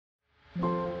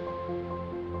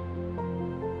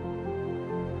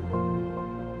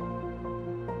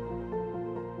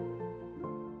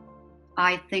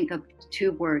I think of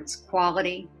two words,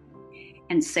 quality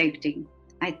and safety.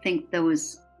 I think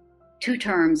those two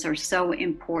terms are so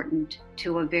important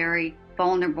to a very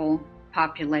vulnerable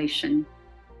population.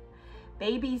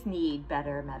 Babies need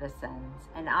better medicines,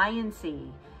 and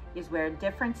INC is where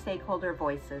different stakeholder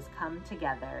voices come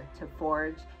together to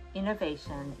forge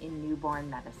innovation in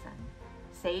newborn medicine.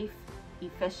 Safe,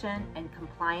 efficient, and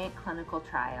compliant clinical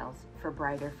trials for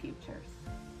brighter futures.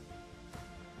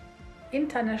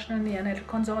 International Neonatal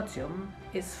Consortium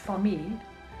is, for me,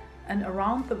 an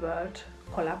around-the-world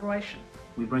collaboration.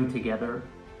 We bring together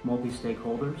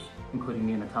multi-stakeholders, including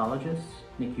neonatologists,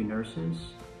 NICU nurses,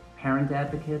 parent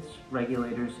advocates,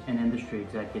 regulators, and industry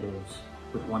executives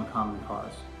with one common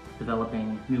cause,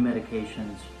 developing new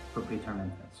medications for preterm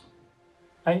infants.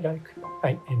 I like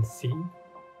INC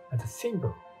as a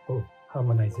symbol of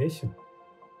harmonization.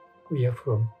 We are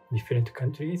from different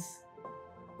countries,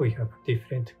 we have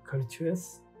different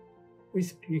cultures, we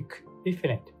speak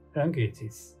different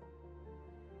languages.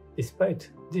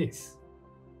 Despite this,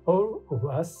 all of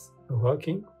us are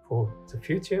working for the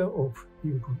future of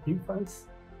newborn infants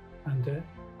and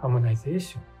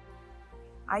harmonization.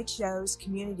 I chose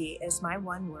community as my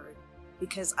one word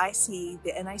because I see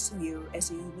the NICU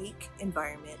as a unique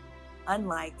environment,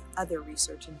 unlike other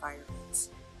research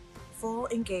environments. Full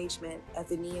engagement of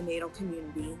the neonatal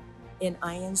community in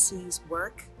INC's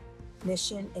work,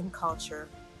 mission, and culture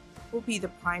will be the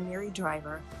primary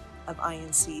driver of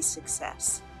INC's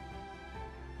success.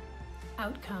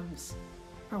 Outcomes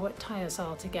are what tie us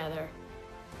all together.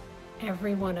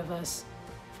 Every one of us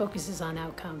focuses on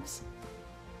outcomes.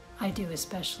 I do,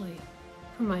 especially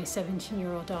for my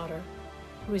 17-year-old daughter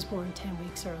who was born 10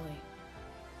 weeks early.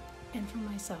 And for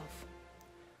myself,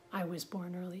 I was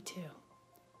born early too.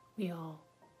 We all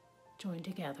join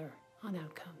together on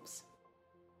outcomes.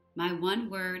 My one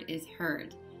word is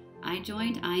heard. I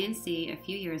joined INC a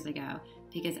few years ago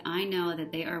because I know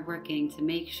that they are working to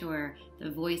make sure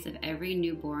the voice of every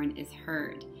newborn is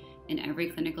heard in every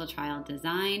clinical trial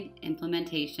design,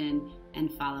 implementation,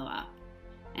 and follow-up.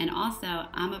 And also,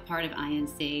 I'm a part of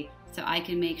INC, so I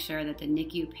can make sure that the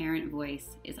NICU parent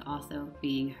voice is also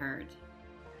being heard.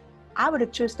 I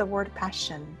would choose the word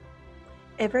passion.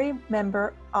 Every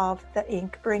member of the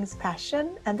Inc. brings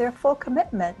passion and their full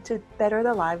commitment to better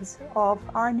the lives of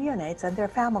our neonates and their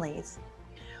families.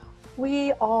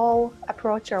 We all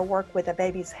approach our work with the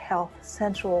baby's health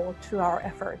central to our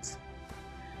efforts.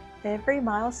 Every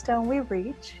milestone we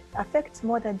reach affects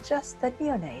more than just the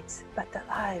neonates, but the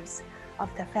lives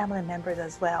of the family members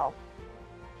as well.